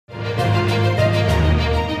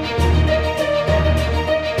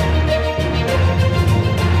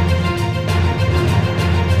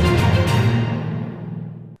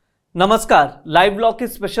नमस्कार, live blog के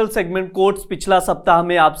special segment courts पिछला सप्ताह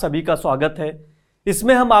में आप सभी का स्वागत है।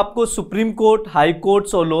 इसमें हम आपको सुप्रीम कोर्ट, हाई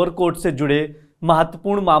कोर्ट्स और लोअर कोर्ट से जुड़े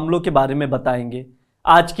महत्वपूर्ण मामलों के बारे में बताएंगे।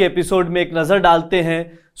 आज के एपिसोड में एक नजर डालते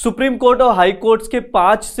हैं सुप्रीम कोर्ट और हाई कोर्ट्स के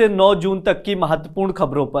 5 से 9 जून तक की महत्वपूर्ण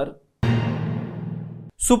खबरों पर।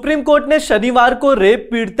 सुप्रीम कोर्ट ने शनिवार को रेप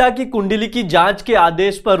पीड़िता की कुंडली की जांच के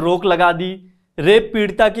आदेश पर रोक लगा दी। रेप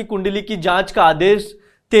पीड़िता की कुंडली की जांच का आदेश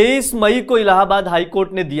 23 मई को इलाहाबाद हाई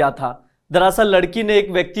कोर्ट ने दिया था। दरअसल लड़की ने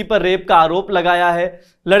एक व्यक्ति पर रेप का आरोप लगाया है।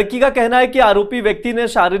 लड़की का कहना है कि आरोपी व्यक्ति ने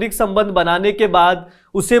शारीरिक संबंध बनाने के बाद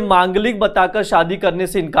उसे मांगलिक बताकर शादी करने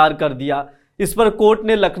से इनकार कर दिया। इस पर कोर्ट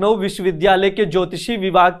ने लखनऊ विश्वविद्यालय के ज्योतिषी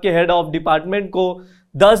विभाग के हेड ऑफ डिपार्टमेंट को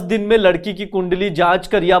 10 दिन में लड़की की कुंडली जांच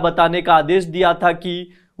कर यह बताने का आदेश दिया था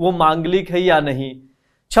कि वो मांगलिक है या नहीं।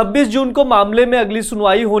 26 जून को मामले में अगली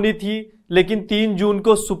सुनवाई होनी थी, लेकिन 3 जून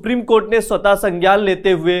को सुप्रीम कोर्ट ने स्वतः संज्ञान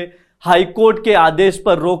लेते हुए हाई कोर्ट के आदेश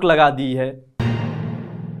पर रोक लगा दी है।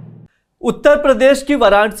 उत्तर प्रदेश की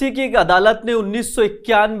वाराणसी की एक अदालत ने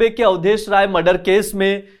 1991 के अवधेश राय मर्डर केस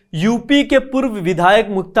में यूपी के पूर्व विधायक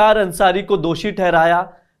मुख्तार अंसारी को दोषी ठहराया।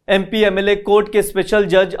 एमपी एमएलए कोर्ट के स्पेशल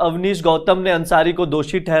जज अवनीश गौतम ने अंसारी को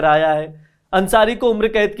दोषी ठहराया है। अंसारी को उम्र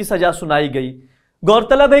कैद की सजा सुनाई गई।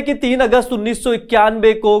 गौरतलब है कि 3 अगस्त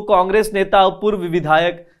 1991 को कांग्रेस नेता और पूर्व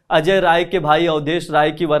विधायक अजय राय के भाई अवधेश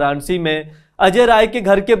राय की वाराणसी में अजय राय के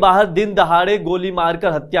घर के बाहर दिन दहाड़े गोली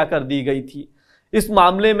मारकर हत्या कर दी गई थी। इस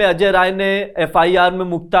मामले में अजय राय ने एफआईआर में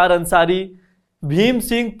मुख्तार अंसारी, भीम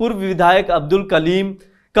सिंह, पूर्व विधायक अब्दुल कलीम,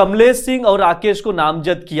 कमलेश सिंह और राकेश को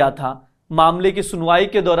नामजद किया था। मामले की सुनवाई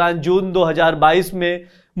के दौरान जून 2022 में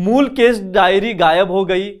मूल केस डायरी गायब हो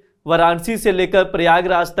गई। वाराणसी से लेकर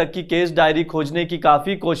प्रयागराज तक की केस डायरी खोजने की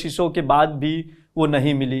काफी कोशिशों के बाद भी वो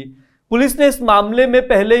नहीं मिली। पुलिस ने इस मामले में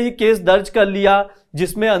पहले ही केस दर्ज कर लिया,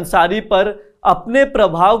 जिसमें अंसारी पर अपने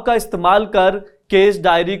प्रभाव का इस्तेमाल कर केस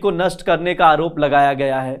डायरी को नष्ट करने का आरोप लगाया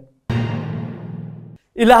गया है।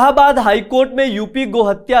 इलाहाबाद हाईकोर्ट में यूपी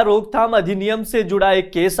गोहत्या रोकथाम अधिनियम से जुड़ा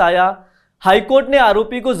एक केस आया। हाईकोर्ट ने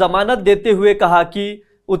आरोपी को जमानत देते हुए कहा कि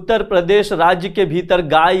उत्तर प्रदेश राज्य के भीतर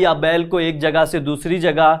गाय या बैल को एक जगह से दूसरी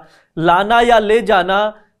जगह लाना या ले जाना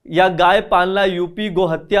या गाय पालना यूपी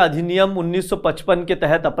गोहत्या अधिनियम 1955 के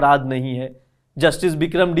तहत अपराध नहीं है। जस्टिस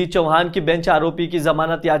विक्रम डी चौहान की बेंच आरोपी की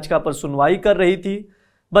जमानत याचिका पर सुनवाई कर रही थी।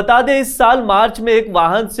 बता दें, इस साल मार्च में एक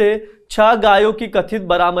वाहन से 6 गायों की कथित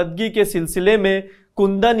बरामदगी के सिलसिले में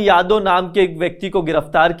कुंदन यादव नाम के एक व्यक्ति को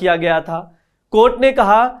गिरफ्तार किया गया था। कोर्ट ने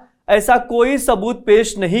कहा, ऐसा कोई सबूत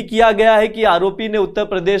पेश नहीं किया गया है कि आरोपी ने उत्तर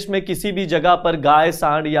प्रदेश में किसी भी जगह पर गाय,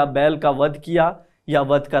 सांड या बैल का वध किया या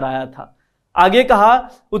वध कराया था। आगे कहा,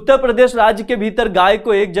 उत्तर प्रदेश राज्य के भीतर गाय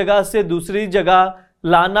को एक जगह से दूसरी जगह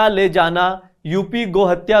लाना ले जाना यूपी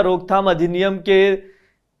गोहत्या रोकथाम अधिनियम के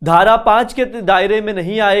धारा 5 के दायरे में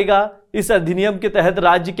नहीं आएगा। इस अधिनियम के तहत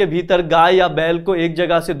राज्य के भीतर गाय या बैल को एक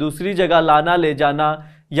जगह से दूसरी जगह लाना ले जाना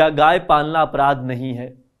या गाय पालना अपराध नहीं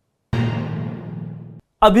है।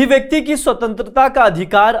 अभिव्यक्ति की स्वतंत्रता का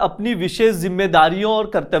अधिकार अपनी विशेष जिम्मेदारियों और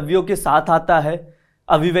कर्तव्यों के साथ आता है।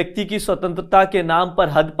 अभिव्यक्ति की स्वतंत्रता के नाम पर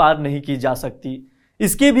हद पार नहीं की जा सकती,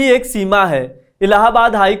 इसकी भी एक सीमा है।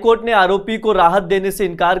 इलाहाबाद हाई कोर्ट ने आरोपी को राहत देने से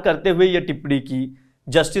इनकार करते हुए यह टिप्पणी की।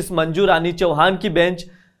 जस्टिस मंजू रानी चौहान की बेंच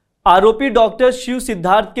आरोपी डॉक्टर शिव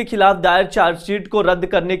सिद्धार्थ के खिलाफ दायर चार्जशीट को रद्द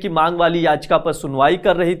करने की मांग वाली याचिका पर सुनवाई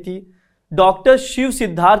कर रही थी। डॉक्टर शिव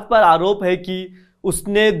सिद्धार्थ पर आरोप है कि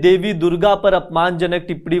उसने देवी दुर्गा पर अपमानजनक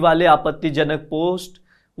टिप्पणी वाले आपत्तिजनक पोस्ट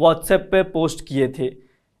व्हाट्सएप पर पोस्ट किए थे।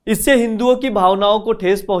 इससे हिंदुओं की भावनाओं को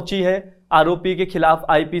ठेस पहुंची है। आरोपी के खिलाफ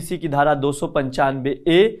आईपीसी की धारा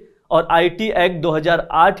 295A और आईटी एक्ट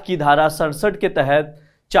 2008 की धारा 67 के तहत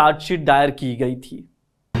चार्जशीट दायर की गई थी।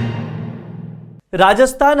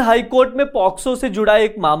 राजस्थान हाईकोर्ट में पॉक्सो से जुड़ा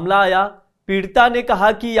एक मामला आया। पीड़िता ने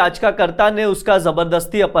कहा कि याचिकाकर्ता ने उसका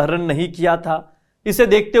जबरदस्ती अपहरण नहीं किया था। इसे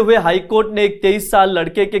देखते हुए हाईकोर्ट ने एक 23 साल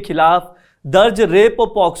लड़के के खिलाफ दर्ज रेप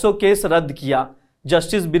और पॉक्सो केस रद्द किया।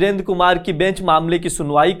 जस्टिस वीरेंद्र कुमार की बेंच मामले की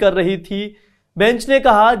सुनवाई कर रही थी। बेंच ने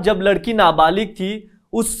कहा, जब लड़की नाबालिग थी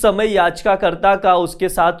उस समय याचिकाकर्ता का उसके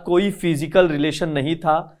साथ कोई फिजिकल रिलेशन नहीं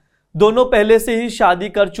था। दोनों पहले से ही शादी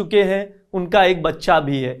कर चुके हैं, उनका एक बच्चा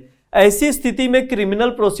भी है। ऐसी स्थिति में क्रिमिनल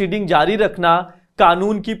प्रोसीडिंग जारी रखना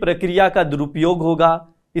कानून की प्रक्रिया का दुरुपयोग होगा।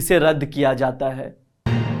 इसे रद्द किया जाता है।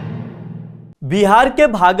 बिहार के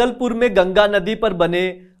भागलपुर में गंगा नदी पर बने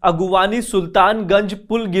अगुवानी सुल्तानगंज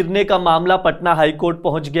पुल गिरने का मामला पटना हाईकोर्ट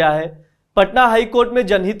पहुंच गया है। पटना हाईकोर्ट में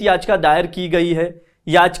जनहित याचिका दायर की गई है।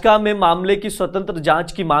 याचिका में मामले की स्वतंत्र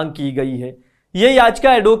जांच की मांग की गई है। यह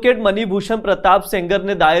याचिका एडवोकेट मणिभूषण प्रताप सेंगर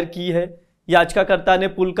ने दायर की है। याचिकाकर्ता ने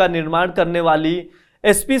पुल का निर्माण करने वाली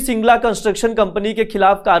एसपी सिंगला कंस्ट्रक्शन कंपनी के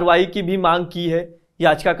खिलाफ कार्रवाई की भी मांग की है।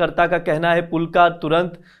 याचिकाकर्ता का कहना है पुल का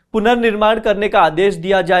तुरंत पुनर्निर्माण करने का आदेश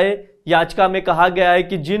दिया जाए। याचिका में कहा गया है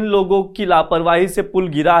कि जिन लोगों की लापरवाही से पुल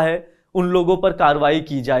गिरा है उन लोगों पर कार्रवाई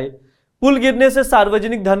की जाए। पुल गिरने से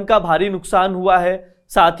सार्वजनिक धन का भारी नुकसान हुआ है,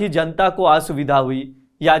 साथ ही जनता को असुविधा हुई।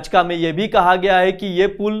 याचिका में यह भी कहा गया है कि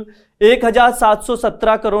यह पुल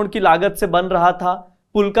 1717 करोड़ की लागत से बन रहा था।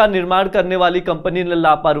 पुल का निर्माण करने वाली कंपनी ने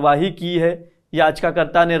लापरवाही की है।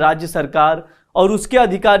 याचिकाकर्ता ने राज्य सरकार और उसके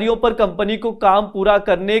अधिकारियों पर कंपनी को काम पूरा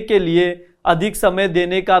करने के लिए अधिक समय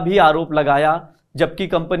देने का भी आरोप लगाया, जबकि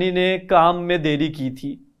कंपनी ने काम में देरी की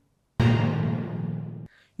थी।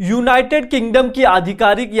 यूनाइटेड किंगडम की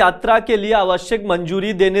आधिकारिक यात्रा के लिए आवश्यक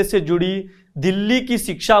मंजूरी देने से जुड़ी दिल्ली की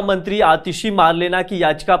शिक्षा मंत्री आतिशी मारलेना की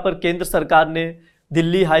याचिका पर केंद्र सरकार ने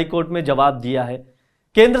दिल्ली हाई कोर्ट में जवाब दिया है।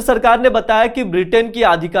 केंद्र सरकार ने बताया कि ब्रिटेन की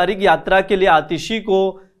आधिकारिक यात्रा के लिए आतिशी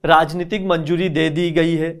को राजनीतिक मंजूरी दे दी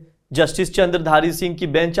गई है। जस्टिस चंद्रधारी सिंह की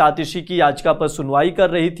बेंच आतिशी की याचिका पर सुनवाई कर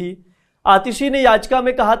रही थी। आतिशी ने याचिका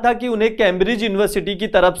में कहा था कि उन्हें कैम्ब्रिज यूनिवर्सिटी की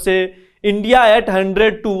तरफ से India at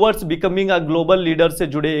 100 towards becoming a global leader से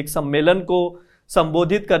जुड़े एक सम्मेलन को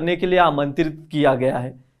संबोधित करने के लिए आमंत्रित किया गया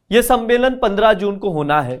है। यह सम्मेलन 15 जून को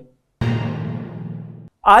होना है।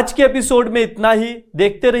 आज के एपिसोड में इतना ही।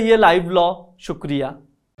 देखते रहिए लाइव लॉ। शुक्रिया।